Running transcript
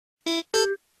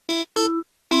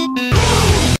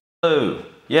Hello,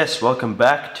 yes, welcome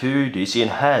back to DC and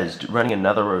Has, running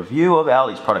another review of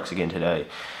ALDI'S products again today.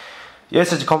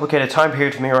 Yes, it's a complicated time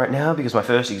period for me right now because my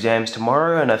first exam is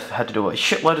tomorrow and I've had to do a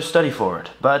shitload of study for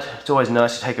it. But it's always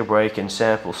nice to take a break and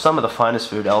sample some of the finest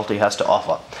food ALDI has to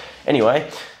offer. Anyway,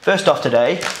 first off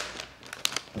today,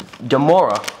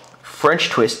 Demora French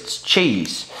Twists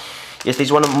Cheese. Yes, these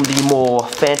are one of the more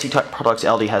fancy type products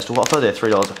ALDI has to offer. They're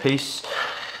 $3 a piece.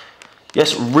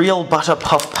 Yes, real butter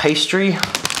puff pastry.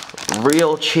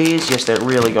 Real cheese, yes, they're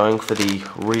really going for the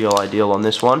real ideal on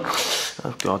this one.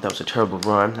 Oh god, that was a terrible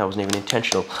rhyme, that wasn't even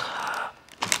intentional.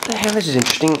 Damn, this is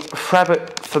interesting.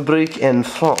 Fabrique en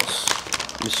France.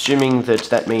 I'm assuming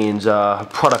that means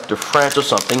product of France or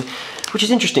something, which is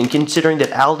interesting considering that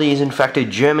ALDI is in fact a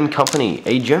German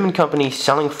company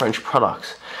selling French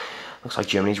products. Looks like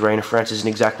Germany's reign of France isn't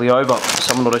exactly over.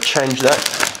 Someone ought to change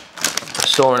that.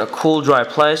 Store in a cool, dry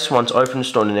place. Once opened,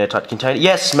 stored in an airtight container.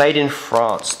 Yes, made in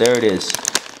France. There it is.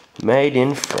 Made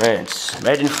in France.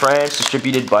 Made in France,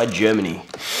 distributed by Germany.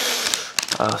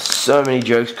 So many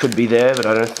jokes could be there, but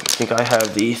I don't think I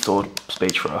have the thought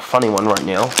speech for a funny one right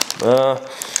now.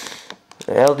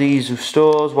 ALDI'S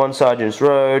stores, 1 Sergeant's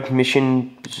Road,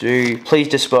 Mission Zoo. Please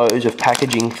dispose of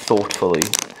packaging thoughtfully.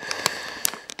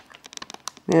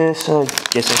 Yes, I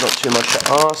guess there's not too much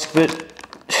to ask, but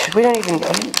we don't even,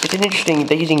 it's interesting,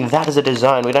 they're using that as a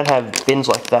design. We don't have bins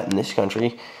like that in this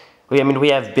country. We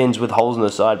have bins with holes in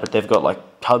the side, but they've got like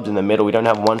tubs in the middle. We don't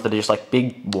have ones that are just like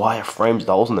big wire frames with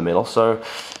holes in the middle. So I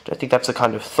don't think that's the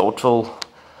kind of thoughtful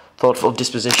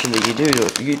disposition that you do.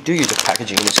 You do use the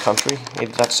packaging in this country.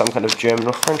 Maybe that's some kind of German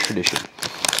or French tradition.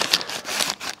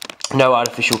 No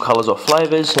artificial colours or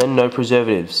flavours, and no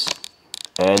preservatives.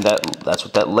 And that's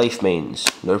what that leaf means.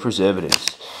 No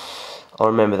preservatives. I'll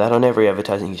remember that on every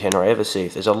advertising container I ever see.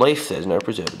 If there's a leaf, there's no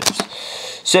preservatives.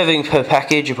 Serving per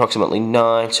package, approximately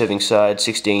 9. Serving size,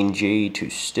 16G, 2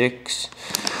 sticks.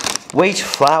 Wheat,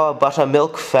 flour, butter,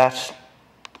 milk, fat.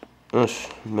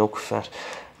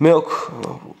 Milk,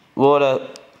 water,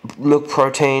 milk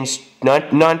proteins,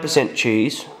 9%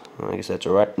 cheese. I guess that's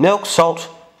alright. Milk, salt,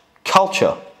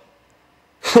 culture.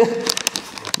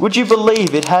 Would you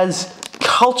believe it has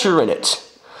culture in it?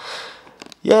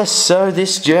 Yes, so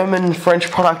this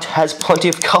German-French product has plenty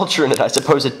of culture in it. I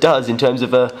suppose it does, in terms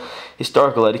of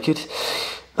historical etiquette.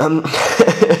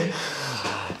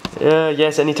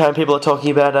 Yes, anytime people are talking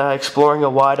about exploring a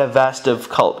wider vast of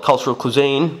cultural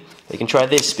cuisine, they can try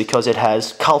this because it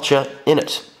has culture in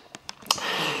it.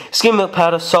 Skim milk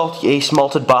powder, salt, yeast,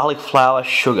 malted barley, flour,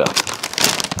 sugar.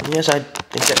 Yes, I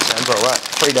think that sounds alright.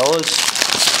 $3.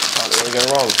 Can't really go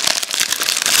wrong.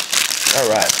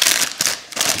 Alright.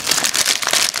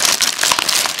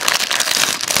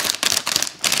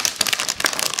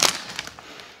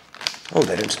 Oh,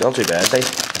 they don't smell too bad. They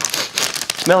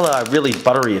smell really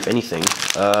buttery, if anything.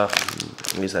 I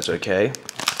guess that's okay.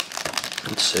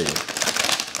 Let's see.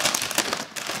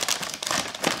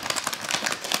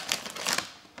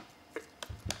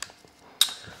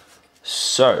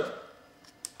 So,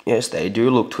 yes, they do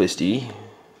look twisty,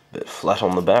 but flat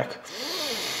on the back.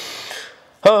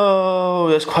 Oh,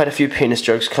 there's quite a few penis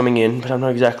jokes coming in, but I'm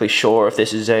not exactly sure if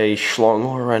this is a schlong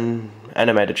or an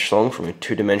animated schlong from a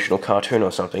two-dimensional cartoon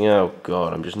or something. Oh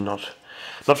god, I'm just not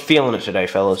feeling it today,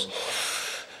 fellas.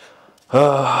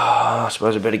 I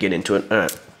suppose I better get into it.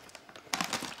 Alright.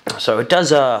 So it does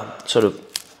sort of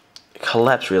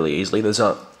collapse really easily. There's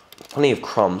plenty of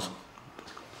crumbs.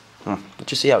 Let's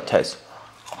just see how it tastes.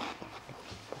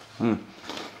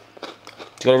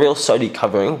 It's got a real salty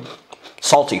covering.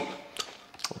 Salty.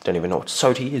 I don't even know what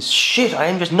salty is. Shit, I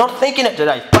am just not thinking it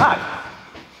today. Fuck!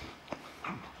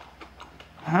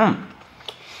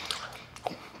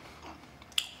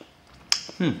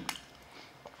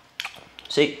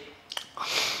 See,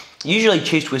 usually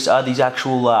cheese twists are these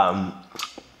actual,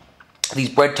 these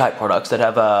bread type products that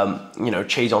have, you know,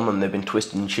 cheese on them. They've been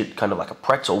twisted and shit, kind of like a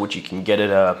pretzel, which you can get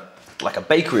at like a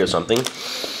bakery or something.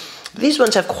 But these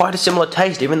ones have quite a similar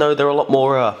taste, even though they're a lot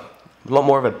more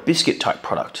of a biscuit type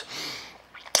product.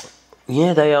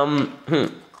 Yeah, they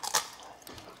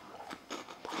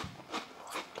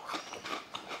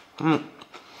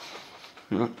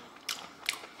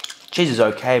Cheese is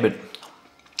okay, but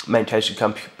main taste should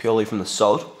come purely from the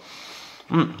salt.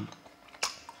 They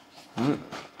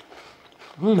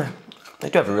do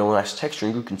have a real nice texture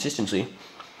and good consistency.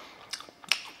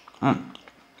 They're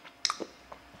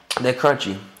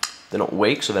crunchy. They're not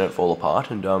weak, so they don't fall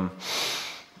apart, and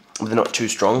they're not too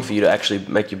strong for you to actually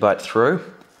make your bite through.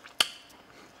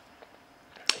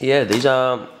 Yeah, these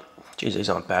are, geez, these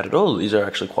aren't bad at all. These are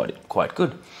actually quite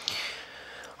good.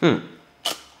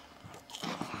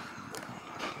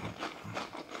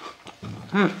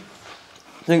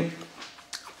 thing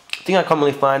I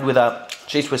commonly find with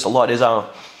cheese twists a lot is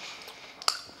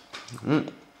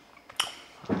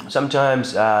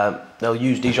sometimes they'll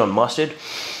use Dijon mustard,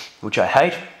 which I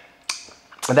hate,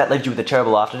 and that leaves you with a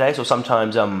terrible aftertaste. Or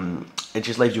sometimes it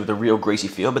just leaves you with a real greasy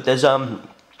feel. But there's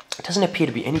it doesn't appear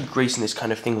to be any grease in this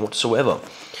kind of thing whatsoever.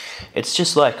 It's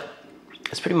just like,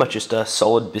 it's pretty much just a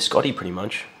solid biscotti, pretty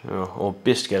much, or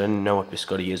biscuit. I don't know what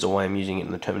biscotti is or why I'm using it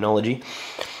in the terminology.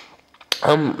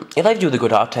 It leaves you with a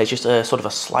good aftertaste, just a sort of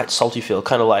a slight salty feel,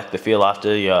 kind of like the feel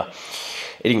after you're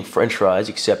eating French fries,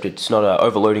 except it's not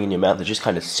overloading in your mouth. It just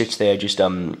kind of sits there, just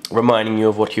reminding you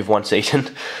of what you've once eaten,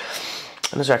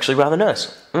 and it's actually rather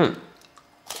nice.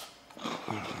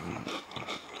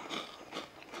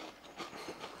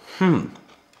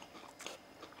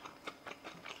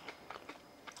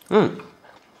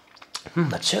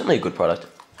 That's certainly a good product.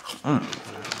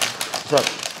 So,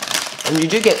 and you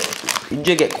do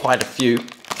get quite a few,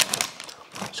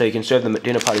 so you can serve them at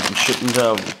dinner parties and shit. And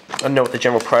I don't know what the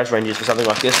general price range is for something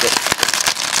like this, but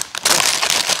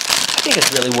I think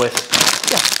it's really worth it.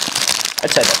 Yeah,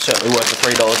 I'd say that's certainly worth the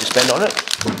 $3 to spend on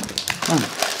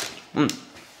it.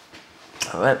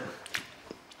 All right,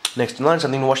 next in line,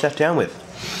 something to wash that down with.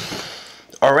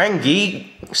 Orangee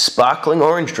sparkling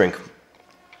orange drink.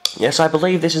 Yes, I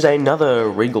believe this is another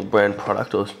Regal brand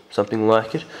product or something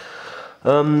like it.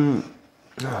 I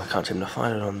can't seem to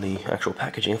find it on the actual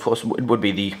packaging. Of course, it would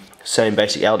be the same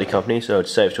basic Aldi company, so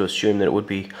it's safe to assume that it would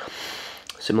be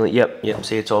similar. Yep,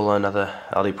 see, it's all another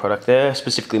Aldi product there,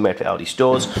 specifically made for Aldi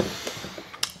stores.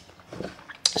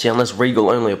 See, unless Regal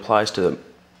only applies to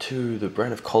the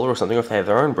brand of cola or something, or if they have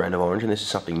their own brand of orange and this is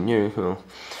something new, well,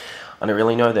 I don't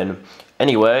really know then.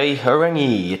 Anyway,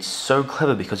 Orangee, it's so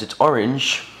clever because it's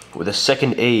orange with a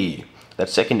second E. That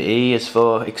second E is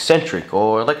for eccentric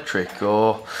or electric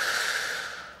or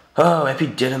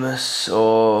epididymis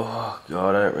or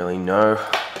God, I don't really know.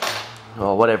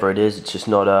 Or whatever it is, it's just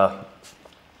not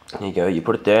there you go, you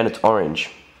put it there and it's orange.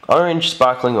 Orange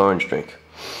sparkling orange drink.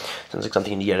 Sounds like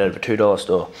something you get out of a $2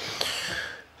 store.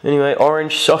 Anyway,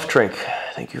 orange soft drink.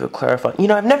 Thank you for clarifying. You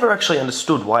know, I've never actually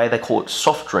understood why they call it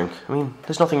soft drink. I mean,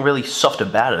 there's nothing really soft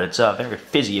about it. It's very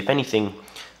fizzy. If anything,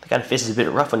 the kind of fizz is a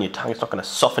bit rough on your tongue. It's not going to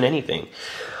soften anything.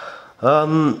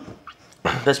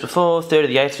 That's before 3rd of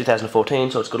the 8th, 2014,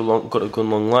 so it's got a good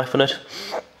long life on it.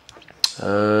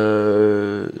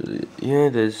 Yeah,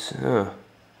 there's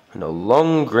and a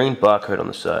long green barcode on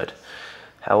the side.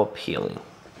 How appealing.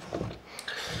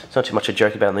 It's not too much to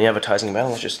joke about in the advertising about.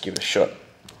 Let's just give it a shot.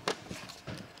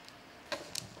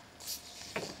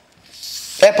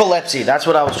 Epilepsy, that's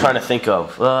what I was trying to think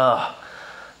of.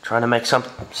 Trying to make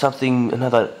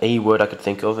another E word I could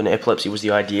think of, and epilepsy was the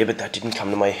idea, but that didn't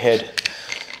come to my head.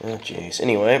 Oh jeez.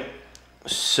 Anyway,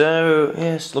 so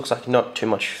yes, looks like not too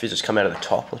much fizz has come out of the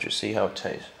top. Let's just see how it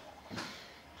tastes.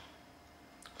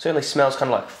 Certainly smells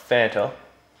kind of like Fanta.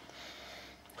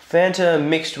 Fanta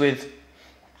mixed with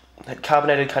that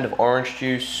carbonated kind of orange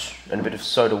juice and a bit of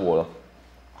soda water.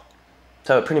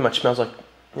 So it pretty much smells like,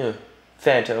 you know,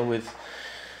 Fanta with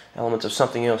elements of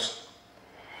something else.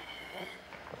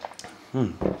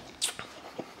 Well,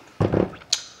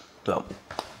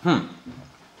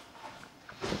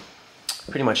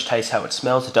 pretty much tastes how it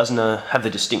smells. It doesn't have the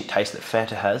distinct taste that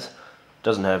Fanta has. It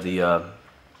doesn't have the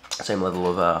same level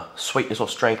of sweetness or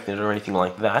strength in it or anything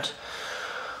like that.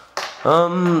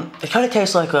 It kind of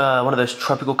tastes like one of those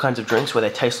tropical kinds of drinks where they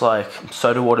taste like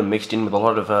soda water mixed in with a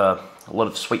lot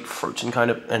of sweet fruits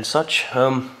and such.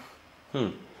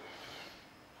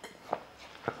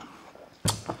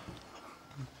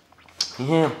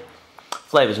 Yeah,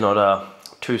 flavor's not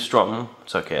too strong.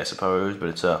 It's okay, I suppose, but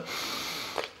it's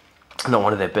not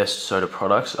one of their best soda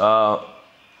products. The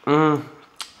kind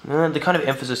of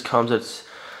emphasis comes at,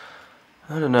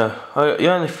 I don't know. The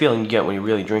only feeling you get when you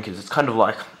really drink it is it's kind of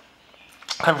like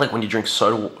when you drink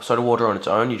soda water on its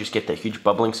own. You just get that huge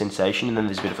bubbling sensation, and then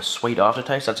there's a bit of a sweet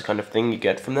aftertaste. That's the kind of thing you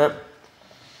get from that.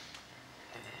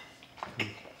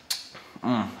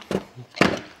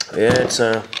 Yeah, it's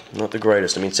not the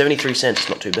greatest. I mean, 73 cents is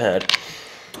not too bad,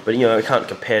 but you know, it can't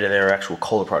compare to their actual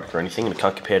cola product or anything, and it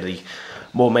can't compare to the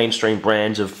more mainstream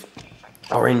brands of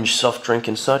orange soft drink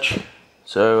and such.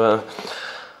 So,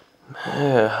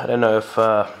 I don't know if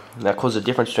that causes a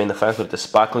difference between the fact that it's a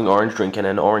sparkling orange drink and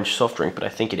an orange soft drink, but I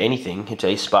think in anything, it's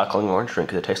a sparkling orange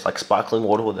drink because it tastes like sparkling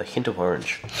water with a hint of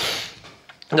orange.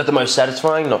 Not the most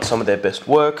satisfying, not some of their best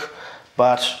work,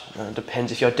 but it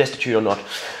depends if you're destitute or not.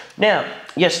 Now,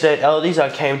 yesterday at ALDI'S I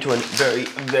came to a very,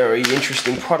 very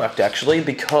interesting product actually,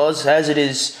 because as it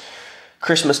is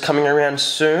Christmas coming around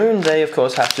soon, they of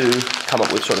course have to come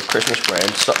up with sort of Christmas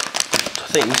brand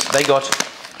things. They got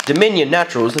Dominion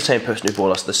Naturals, the same person who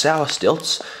bought us the sour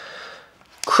stilts.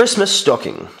 Christmas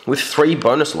stocking with 3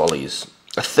 bonus lollies.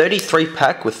 A 33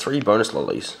 pack with 3 bonus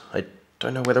lollies. I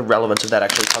don't know where the relevance of that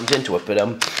actually comes into it, but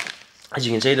as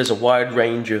you can see, there's a wide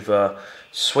range of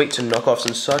sweets and knockoffs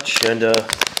and such, and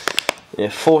yeah,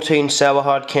 14 sour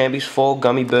hard candies, 4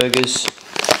 gummy burgers,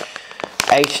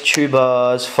 8 chew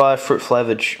bars, 5 fruit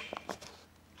flavored.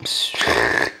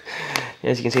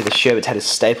 As you can see, the sherbet's had a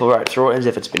staple right through it, as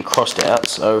if it's been crossed out.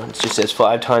 So it just says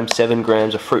 5 times 7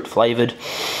 grams of fruit flavored.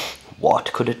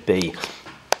 What could it be?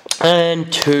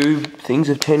 And 2 things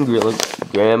of 10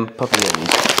 gram pepperoni.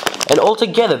 And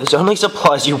altogether, this only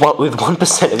supplies you with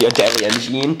 1% of your daily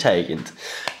energy intake. And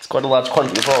it's quite a large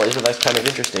quantity of lollies, so that's kind of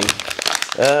interesting.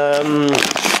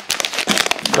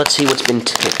 Let's see what's been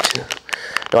ticked.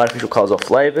 No artificial colours or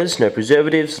flavours, no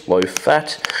preservatives, low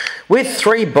fat, with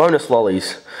 3 bonus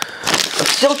lollies. I'm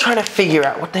still trying to figure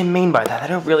out what they mean by that. They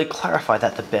don't really clarify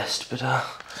that the best, but well,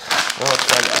 let's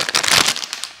find out.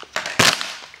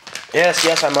 Yes,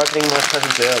 I'm opening my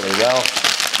presents early.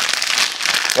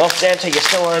 Well, Santa, you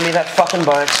still owe me that fucking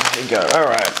bike. There you go.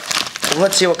 Alright.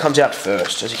 Let's see what comes out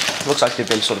first. It looks like they've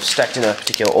been sort of stacked in a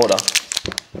particular order.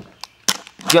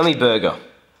 Gummy burger.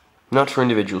 Not for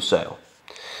individual sale.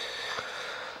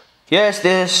 Yes,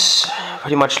 this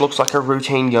pretty much looks like a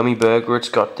routine gummy burger. It's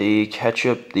got the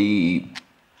ketchup, the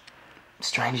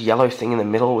strange yellow thing in the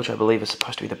middle, which I believe is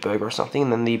supposed to be the burger or something,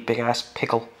 and then the big-ass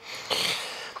pickle.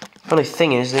 Funny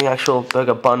thing is, the actual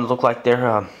burger buns look like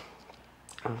they're,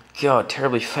 God,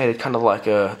 terribly faded, kind of like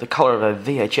the colour of a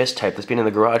VHS tape that's been in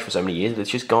the garage for so many years, but it's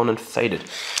just gone and faded.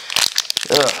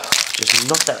 Ugh, just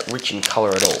not that rich in colour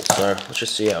at all, so let's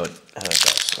just see how it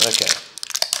goes. Okay.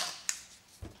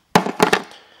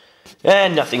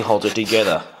 And nothing holds it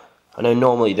together. I know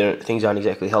normally things aren't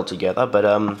exactly held together, but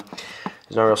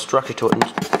there's no real structure to it. And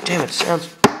damn, it sounds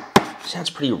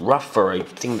pretty rough for a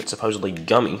thing that's supposedly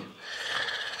gummy.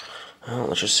 Well,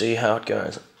 let's just see how it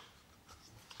goes.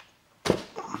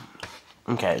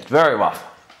 Okay, it's very rough.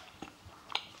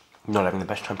 I'm not having the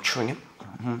best time chewing it.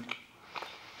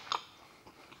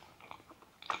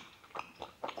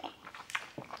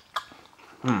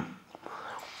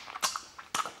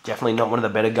 Definitely not one of the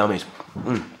better gummies.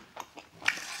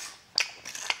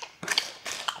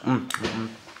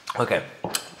 Okay.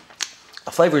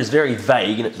 The flavour is very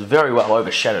vague and it's very well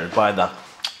overshadowed by the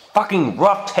fucking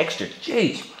rough texture.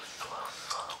 Jeez.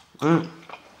 Kind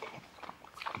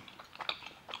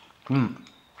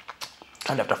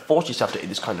of have to force yourself to eat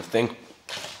this kind of thing.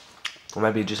 Or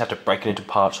maybe you just have to break it into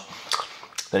parts.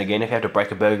 Then again, if you have to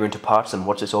break a burger into parts, then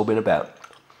what's this all been about?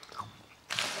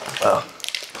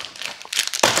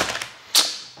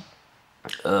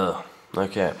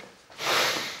 Okay.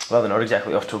 Well, they're not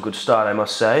exactly off to a good start, I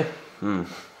must say.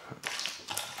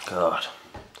 God.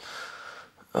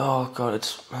 Oh God,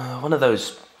 it's one of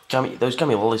those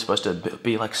gummy lollies supposed to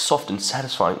be like soft and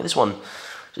satisfying. This one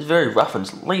is very rough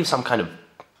and leaves some kind of,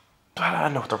 I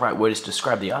don't know what the right word is to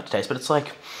describe the aftertaste, but it's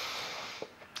like,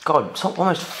 God, it's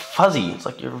almost fuzzy. It's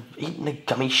like you're eating a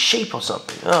gummy sheep or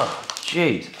something. Oh,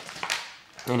 jeez.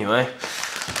 Anyway,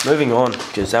 moving on,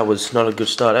 because that was not a good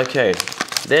start. Okay,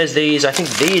 there's these. I think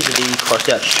these are the crossed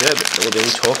out sherbets that were being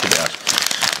talked about.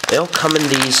 They all come in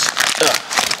these,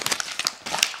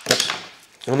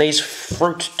 in these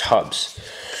fruit tubs.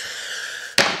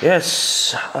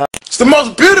 Yes. It's the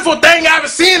most beautiful thing I've ever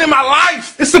seen in my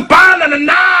life. It's a banana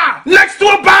next to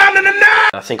a banana.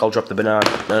 I think I'll drop the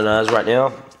bananas right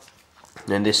now. And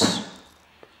then this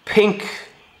pink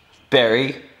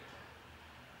berry.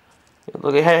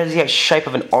 Look, it has the shape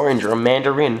of an orange or a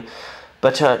mandarin.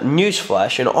 But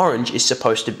newsflash, an orange is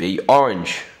supposed to be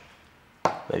orange.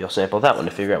 Maybe I'll sample that one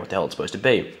to figure out what the hell it's supposed to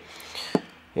be.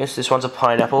 Yes, this one's a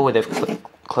pineapple where they've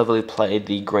cleverly played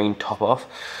the green top off.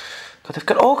 God,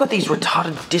 they've all got these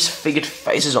retarded, disfigured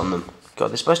faces on them. God,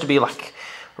 they're supposed to be like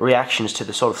reactions to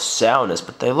the sort of sourness,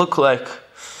 but they look like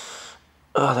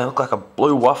a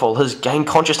blue waffle has gained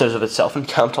consciousness of itself and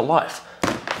come to life.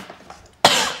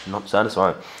 Not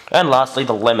satisfying. And lastly,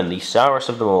 the lemon, the sourest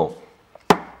of them all.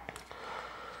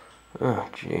 Oh,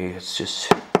 gee, it's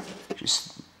just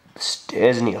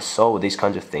stares into your soul with these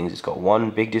kinds of things. It's got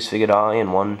one big disfigured eye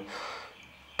and one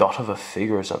dot of a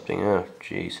figure or something. Oh,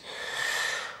 jeez.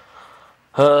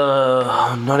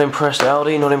 Not impressed,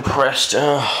 Aldi. Not impressed.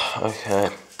 Okay.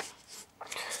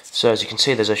 So as you can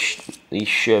see, there's the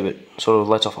sherbet sort of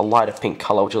lets off a lighter pink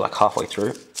colour, which is like halfway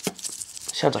through.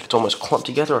 Sounds like it's almost clumped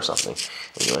together or something.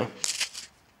 Anyway.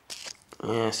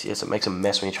 Yes, it makes a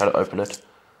mess when you try to open it.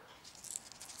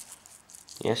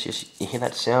 Yes, you hear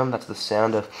that sound? That's the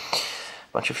sound of a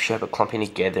bunch of sherbet clumping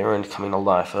together and coming to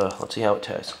life. Let's see how it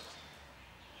tastes.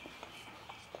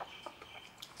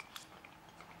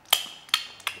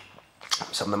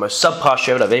 Some of the most subpar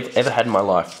sherbet I've ever had in my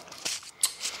life.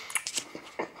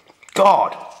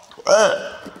 God.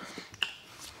 Ugh.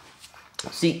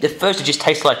 See, at first it just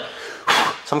tastes like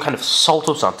some kind of salt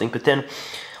or something, but then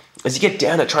as you get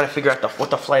down to trying to figure out what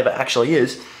the flavour actually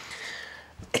is,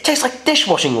 it tastes like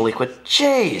dishwashing liquid.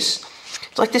 Jeez.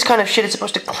 It's like this kind of shit is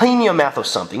supposed to clean your mouth or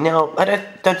something. Now, I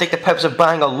don't think the purpose of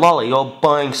buying a lolly, or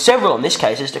buying several in this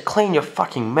case, is to clean your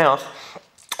fucking mouth.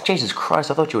 Jesus Christ,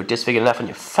 I thought you were disfigured enough on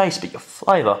your face, but your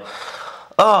flavour.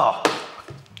 Oh,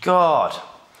 God.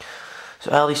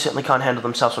 So Aldi certainly can't handle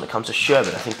themselves when it comes to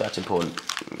sherbet. I think that's important.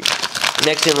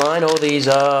 Next in line, all these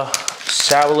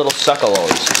sour little sucker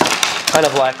lollies. Kind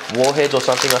of like warheads or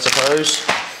something, I suppose.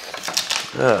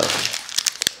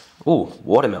 Ooh,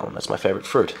 watermelon. That's my favourite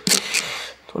fruit.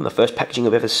 It's one of the first packaging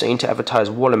I've ever seen to advertise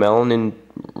watermelon in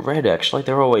red, actually.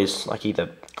 They're always like either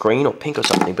green or pink or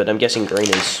something, but I'm guessing green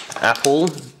is apple.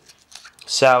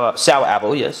 Sour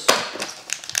apple, yes.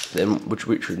 Then which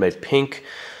would make pink.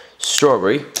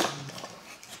 Strawberry.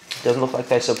 Doesn't look like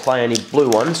they supply any blue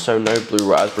ones, so no blue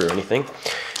raspberry or anything.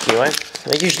 Anyway,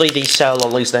 usually these sour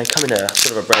lollies, they come in a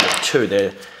sort of a brand of two.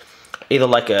 They're either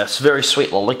like a very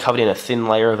sweet lolly covered in a thin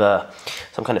layer of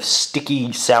some kind of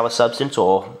sticky sour substance,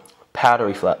 or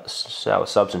powdery sour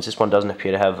substance. This one doesn't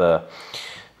appear to have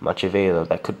much of either.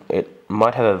 It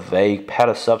might have a vague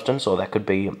powder substance, or that could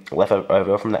be left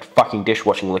over from that fucking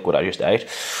dishwashing liquid I just ate.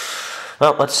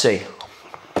 Well, let's see.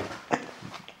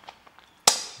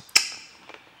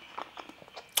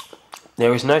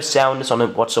 There is no sourness on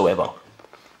it whatsoever.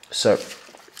 So,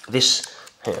 this,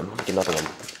 hang on, let me get another one.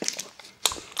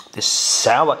 This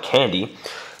sour candy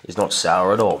is not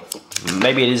sour at all.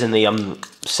 Maybe it is in the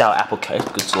sour apple case,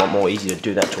 because it's a lot more easy to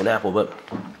do that to an apple, but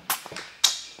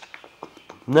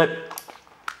nope,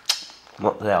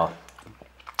 not sour.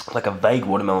 Like a vague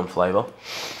watermelon flavour.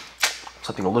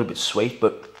 Something a little bit sweet,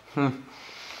 but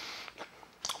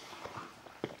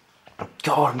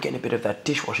God, I'm getting a bit of that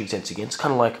dishwashing sense again. It's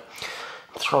kind of like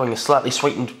throwing a slightly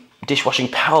sweetened dishwashing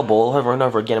Powerball over and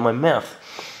over again in my mouth.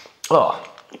 Oh,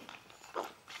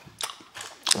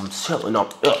 I'm certainly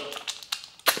not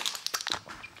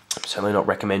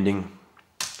recommending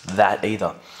that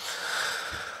either.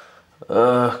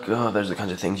 Oh God, those are the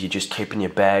kinds of things you just keep in your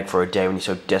bag for a day when you're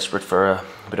so desperate for a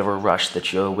bit of a rush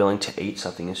that you're willing to eat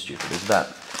something as stupid as that.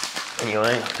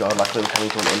 Anyway, God, luckily we're coming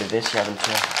to an end of this. You haven't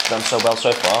done so well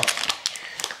so far.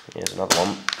 Here's another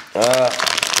one.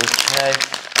 Okay.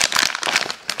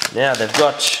 Now they've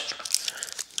got...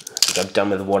 I think I'm done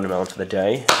with the watermelon for the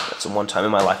day. That's the one time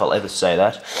in my life I'll ever say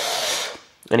that.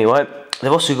 Anyway,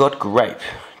 they've also got grape.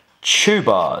 Chew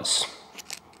bars.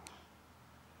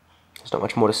 There's not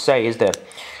much more to say, is there?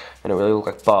 They don't really look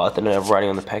like bars. They don't have writing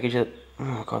on the package.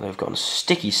 Oh God, they've gotten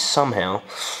sticky somehow.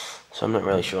 So I'm not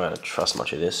really sure how to trust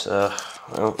much of this. Well,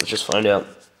 let's just find out.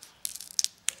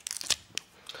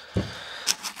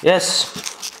 Yes,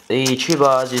 the chew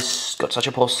bars has got such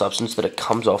a poor substance that it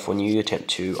comes off when you attempt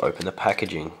to open the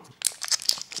packaging.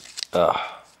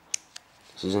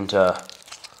 This isn't God,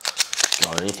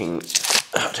 anything.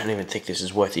 I don't even think this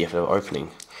is worth the effort of opening.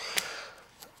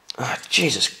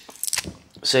 Jesus.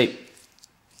 See,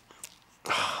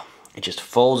 it just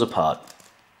falls apart.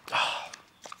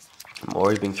 I'm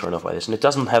always being thrown off by this, and it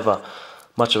doesn't have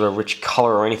much of a rich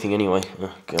colour or anything anyway.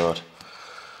 Oh God.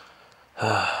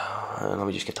 Let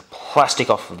me just get the plastic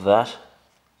off of that.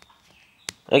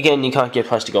 Again, you can't get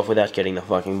plastic off without getting the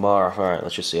fucking bar off. Alright,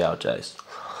 let's just see how it tastes.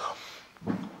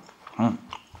 Well,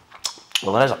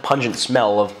 it has a pungent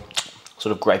smell of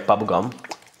sort of grape bubblegum.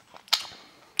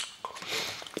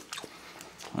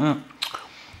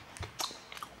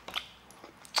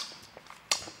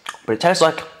 But it tastes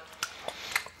like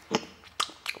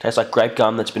grape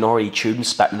gum that's been already chewed and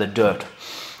spat in the dirt.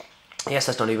 Yes,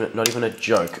 that's not even a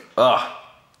joke. Ugh.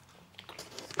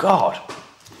 God.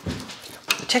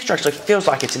 The texture actually feels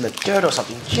like it's in the dirt or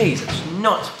something. Jeez, it's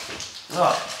not.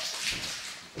 Ugh.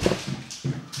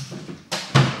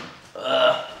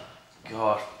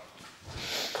 God.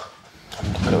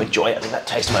 I'm not going to enjoy having that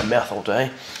taste in my mouth all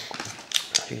day.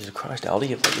 Jesus Christ, Aldi,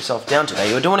 you've let yourself down today.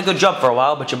 You were doing a good job for a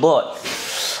while, but you blew it.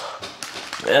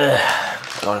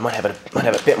 God, I might have a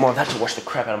bit more of that to wash the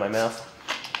crap out of my mouth.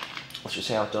 Let's just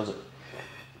see how it does it.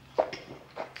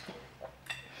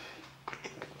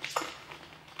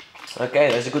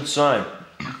 Okay, there's a good sign.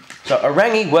 So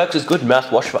Orangee works as good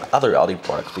mouthwash for other Aldi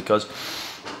products because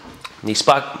it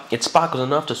sparkles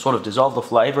enough to sort of dissolve the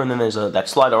flavour, and then there's that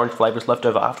slight orange flavour that's left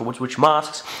over afterwards, which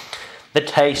masks the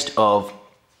taste of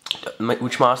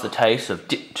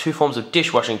two forms of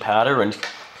dishwashing powder and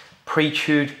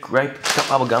pre-chewed grape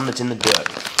bubble gum that's in the dirt.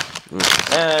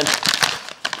 And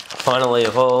finally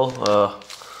of all,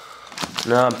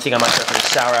 No, I think I might go for the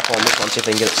sour apple on this one, see if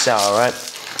they can get it sour, right?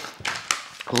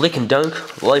 Lick and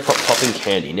Dunk Lollipop Popping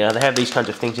Candy. Now, they have these kinds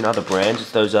of things in other brands.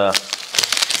 It's those,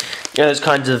 those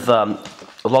kinds of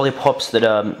lollipops that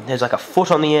there's like a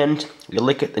foot on the end. You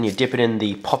lick it, then you dip it in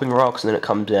the popping rocks, and then it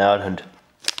comes out, and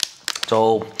it's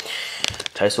all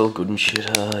tastes all good and shit.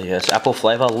 Yes, apple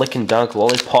flavor, Lick and Dunk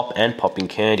Lollipop and Popping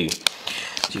Candy.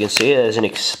 As you can see, there's an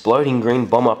exploding green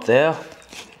bomb up there.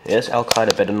 Yes, Al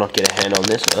Qaeda better not get a hand on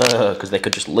this, because they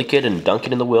could just lick it and dunk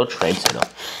it in the World Trade Center.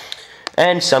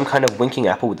 And some kind of winking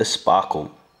apple with a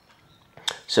sparkle.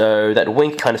 So that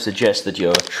wink kind of suggests that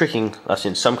you're tricking us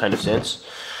in some kind of sense.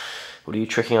 What are you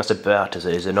tricking us about?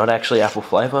 Is it not actually apple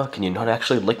flavor? Can you not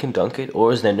actually lick and dunk it?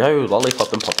 Or is there no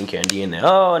lollipop and popping candy in there?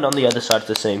 Oh, and on the other side it's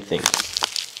the same thing.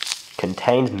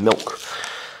 Contains milk.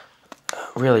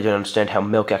 Really don't understand how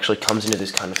milk actually comes into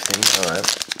this kind of thing.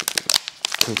 Alright.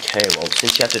 Okay, well,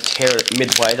 since you have to tear it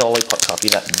midway, the lollipop can't be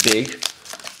that big.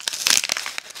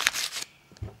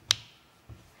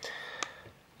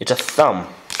 It's a thumb.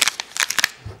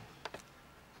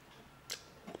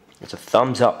 It's a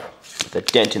thumbs up with a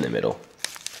dent in the middle.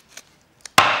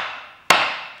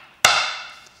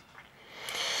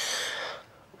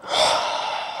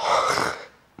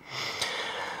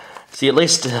 See, at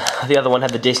least the other one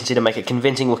had the decency to make a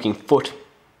convincing looking foot.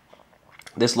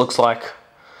 This looks like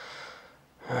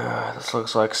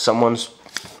someone's,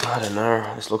 I don't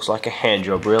know, this looks like a hand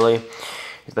job, really.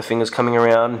 The fingers coming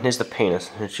around, here's the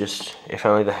penis. It's just, if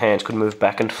only the hands could move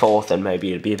back and forth, then maybe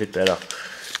it'd be a bit better.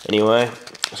 Anyway,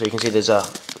 so you can see there's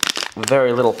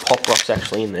very little pop rocks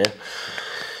actually in there.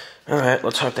 Alright,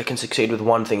 let's hope they can succeed with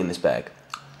one thing in this bag.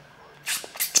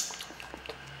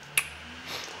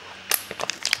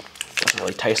 Doesn't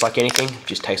really taste like anything, it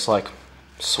just tastes like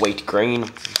sweet green.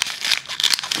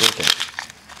 Okay.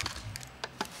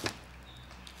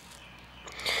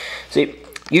 See,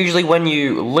 usually when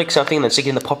you lick something and then stick it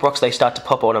in the pop rocks, they start to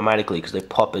pop automatically because they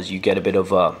pop as you get a bit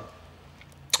of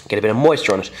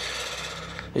moisture on it.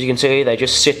 As you can see, they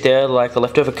just sit there like the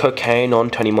leftover cocaine on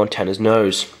Tony Montana's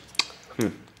nose.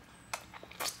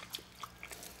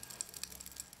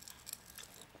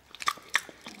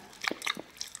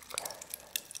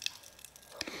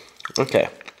 Okay.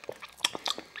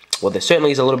 Well, there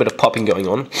certainly is a little bit of popping going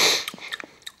on.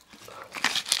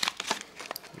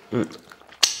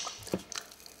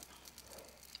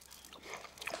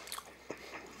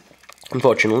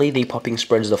 Unfortunately, the popping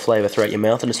spreads the flavour throughout your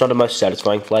mouth, and it's not a most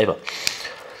satisfying flavour.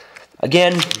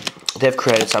 Again, they've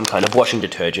created some kind of washing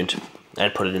detergent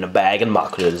and put it in a bag and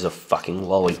marketed it as a fucking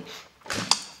lolly.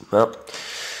 Well,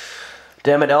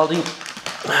 damn it, Aldi.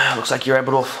 Looks like you're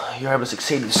able to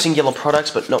succeed with singular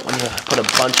products, but not when you put a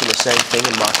bunch in the same thing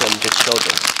and market them to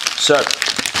children. So,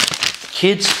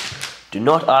 kids, do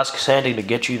not ask Santa to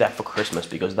get you that for Christmas,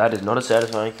 because that is not a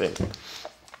satisfying thing.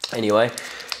 Anyway,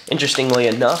 interestingly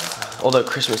enough, although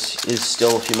Christmas is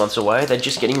still a few months away, they're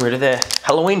just getting rid of their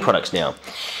Halloween products now.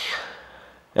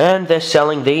 And they're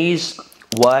selling these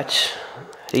white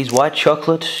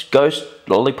chocolate ghost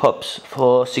lollipops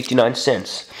for 69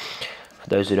 cents. For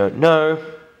those who don't know,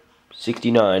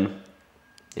 69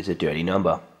 is a dirty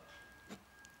number.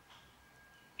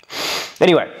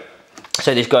 Anyway,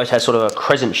 so this ghost has sort of a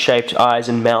crescent-shaped eyes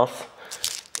and mouth.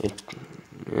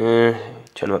 Turn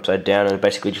them upside down and it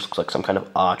basically just looks like some kind of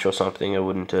arch or something. It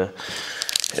wouldn't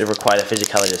it require the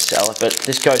physicality to sell it, but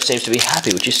this ghost seems to be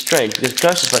happy, which is strange, because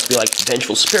ghosts are supposed to be like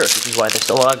vengeful spirits, which is why they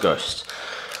still are ghosts.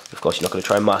 Of course, you're not going to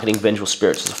try marketing vengeful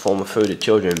spirits as a form of food to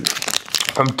children.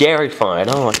 From Dairy Fine.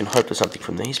 Oh, I can hope for something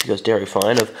from these, because Dairy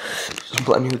Fine have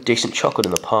supplied me with decent chocolate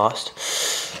in the past.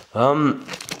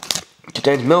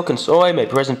 Contains milk and soy, made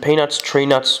present peanuts, tree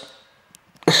nuts.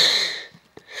 I'm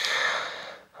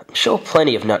sure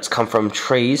plenty of nuts come from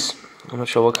trees. I'm not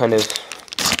sure what kind of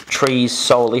trees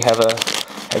solely have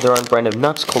their own brand of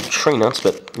nuts called tree nuts,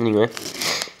 but anyway.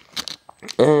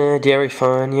 Dairy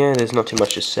Fine, yeah, there's not too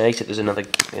much to say, except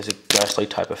there's a ghostly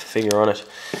type of figure on it.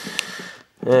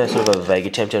 Sort of a vague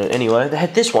attempt at it. Anyway, they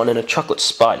had this one and a chocolate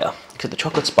spider, because the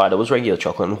chocolate spider was regular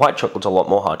chocolate, and white chocolate's a lot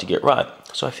more hard to get right.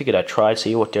 So I figured I'd try and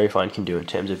see what Dairy Fine can do in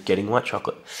terms of getting white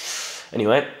chocolate.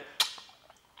 Anyway.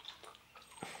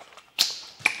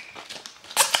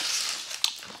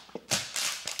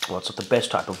 Well, it's not the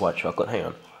best type of white chocolate. Hang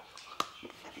on.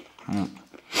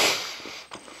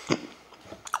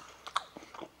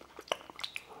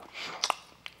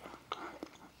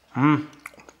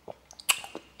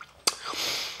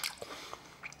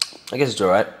 I guess it's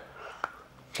alright,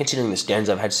 considering the standards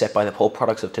I've had set by the whole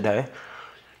products of today.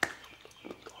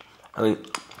 I mean,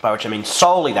 by which I mean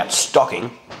solely that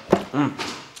stocking. I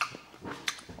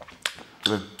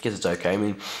guess it's okay. I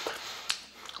mean,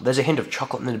 there's a hint of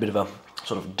chocolate and then a bit of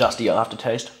sort of dusty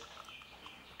aftertaste.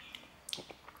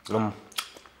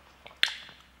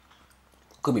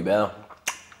 Could be better.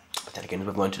 But then again, as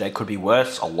we've learned today, could be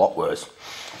worse, a lot worse.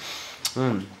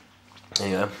 There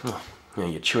you go.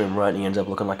 You chew him right and he ends up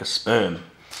looking like a sperm.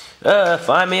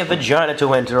 Find me a vagina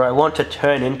to enter. I want to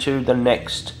turn into the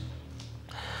next.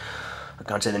 I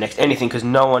can't say the next anything because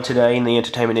no one today in the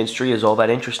entertainment industry is all that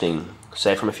interesting.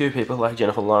 Save from a few people like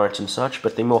Jennifer Lawrence and such,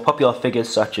 but the more popular figures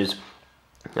such as,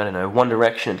 I don't know, One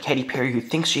Direction and Katy Perry, who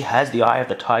thinks she has the eye of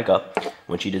the tiger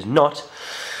when she does not,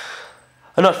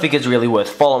 are not figures really worth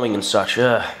following and such.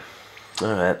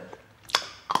 Alright.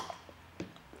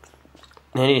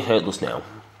 Any hurtless now.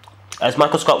 As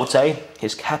Michael Scott would say,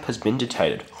 his cap has been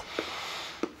dictated.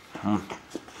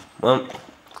 Well,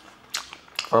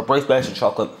 for a brief base of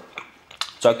chocolate,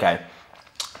 it's okay.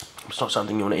 It's not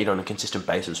something you want to eat on a consistent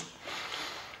basis.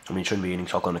 I mean, you shouldn't be eating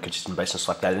chocolate on a consistent basis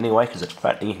like that anyway, because it's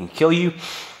fat and it can kill you.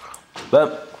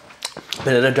 But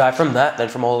better to die from that than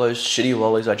from all those shitty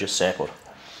lollies I just sampled.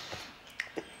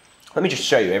 Let me just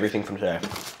show you everything from today.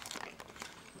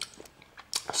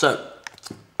 So,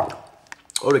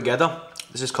 altogether,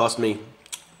 this has cost me,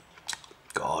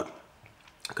 God,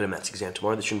 I've got a maths exam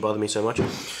tomorrow, this shouldn't bother me so much.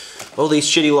 All these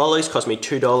shitty lollies cost me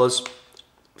 $2,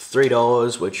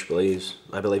 $3, which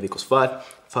I believe equals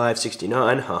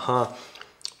 $5.69, haha,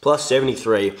 plus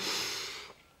 73.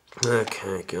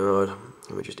 Okay, God,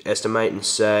 let me just estimate and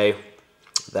say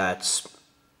that's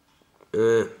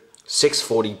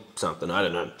 $6.40 something, I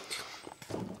don't know.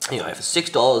 Anyway, for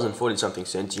 $6.40 something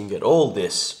cents, you can get all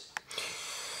this.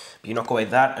 But you knock away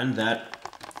that, and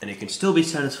you can still be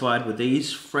satisfied with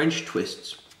these French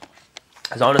twists.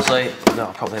 As honestly, no,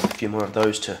 I'll probably have a few more of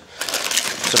those to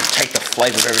sort of take the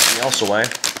flavour of everything else away.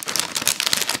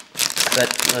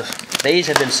 But these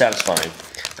have been satisfying.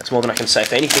 That's more than I can say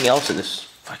for anything else in this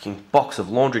fucking box of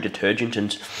laundry detergent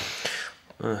and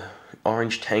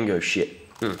orange tango shit.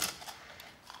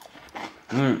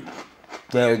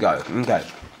 There we go. Okay.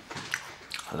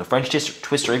 The French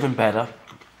twists are even better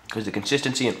because the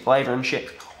consistency and flavour and shit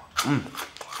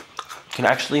can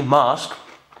actually mask.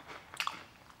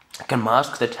 It can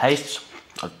mask the tastes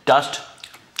of dust,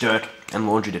 dirt, and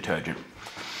laundry detergent.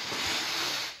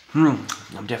 I'm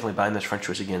definitely buying this French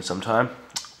twist again sometime.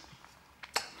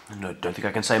 And I don't think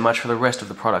I can say much for the rest of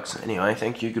the products. Anyway,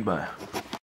 thank you. Goodbye.